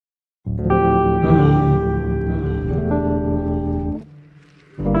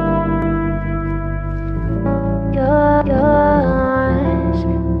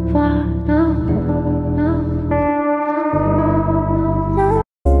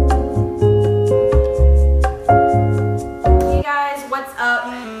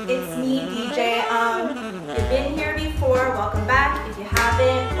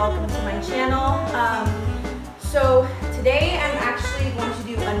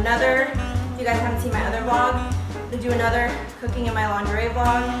another, if you guys haven't seen my other vlog, I'm gonna do another cooking in my lingerie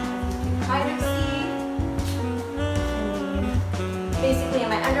vlog. Kind of see, basically in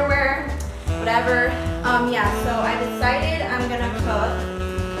my underwear, whatever. Yeah, so I decided I'm gonna cook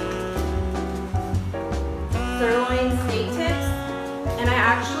sirloin steak tips, and I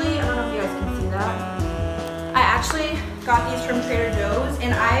don't know if you guys can see that. I actually got these from Trader Joe's,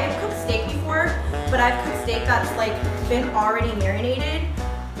 and I've cooked steak before, but I've cooked steak that's like been already marinated.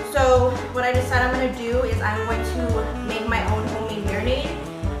 So what I decided I'm gonna do is I'm going to make my own homemade marinade.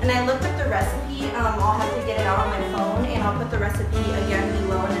 And I looked up the recipe. I'll have to get it out on my phone, and I'll put the recipe again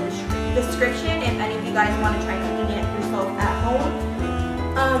below in the description if any of you guys want to try cooking it yourself at home.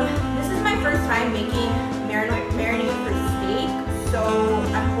 This is my first time making marinade for steak, so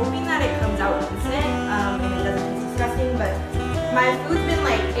I'm hoping that it comes out decent and it doesn't taste disgusting. But my food's been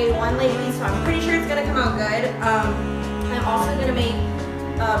like A1 lately, so I'm pretty sure it's gonna come out good. I'm also gonna make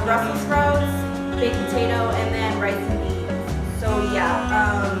Brussels sprouts, baked potato, and then rice and beans. So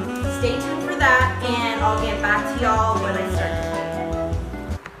yeah, stay tuned for that, and I'll get back to y'all when I start cooking.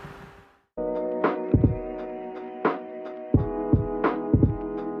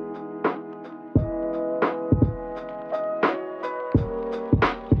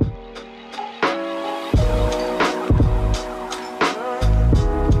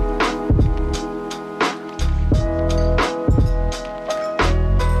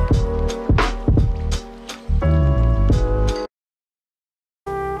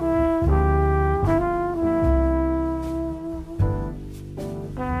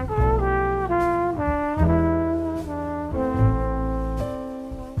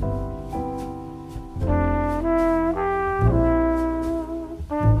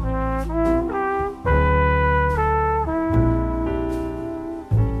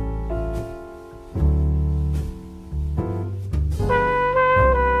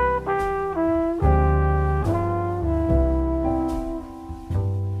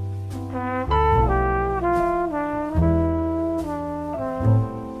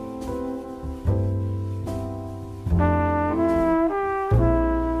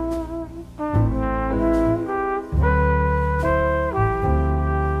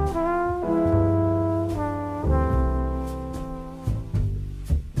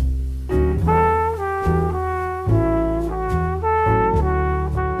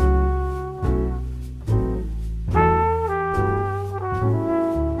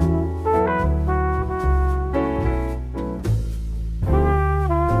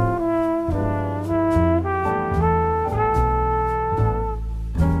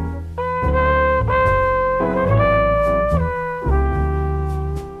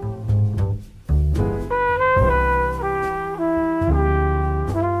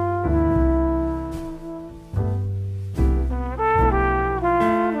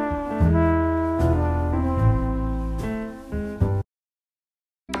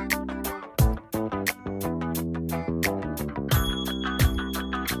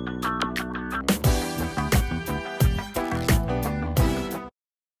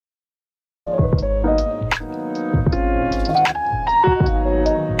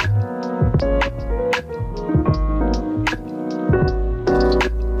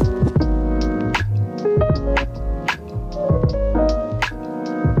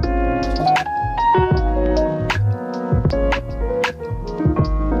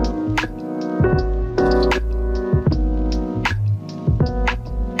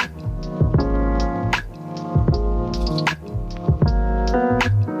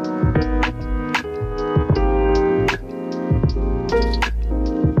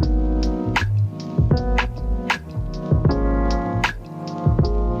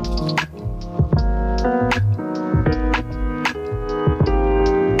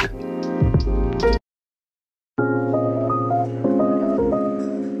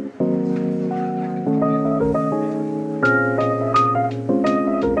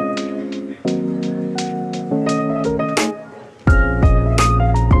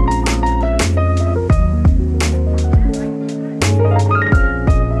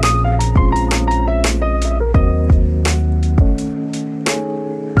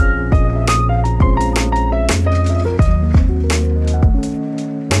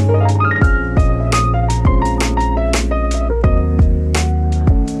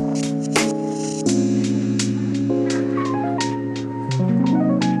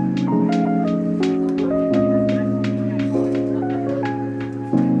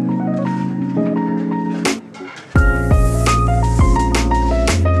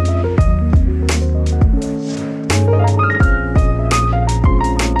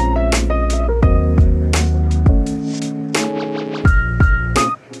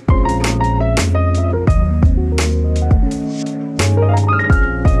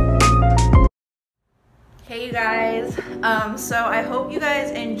 So I hope you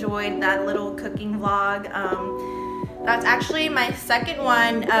guys enjoyed that little cooking vlog. That's actually my second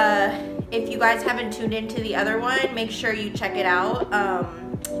one. If you guys haven't tuned into the other one, make sure you check it out. I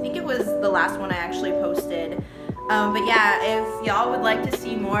think it was the last one I actually posted. But yeah, if y'all would like to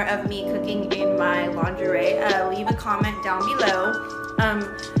see more of me cooking in my lingerie, leave a comment down below.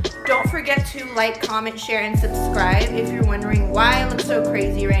 Don't forget to like, comment, share, and subscribe. If you're wondering why I look so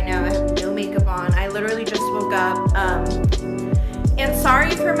crazy right now, I have no makeup on. I literally just woke up. And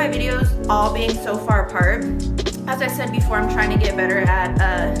sorry for my videos all being so far apart. As I said before, I'm trying to get better at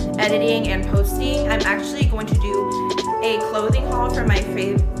editing and posting. I'm actually going to do a clothing haul from my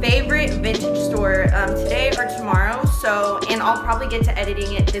favorite vintage store today or tomorrow. And I'll probably get to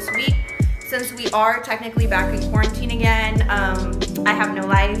editing it this week since we are technically back in quarantine again. I have no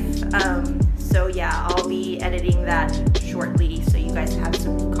life. So yeah, I'll be editing that shortly so you guys have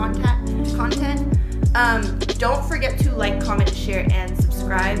some content. Don't forget to like, comment, share, and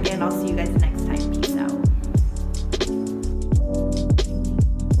subscribe, and I'll see you guys next time.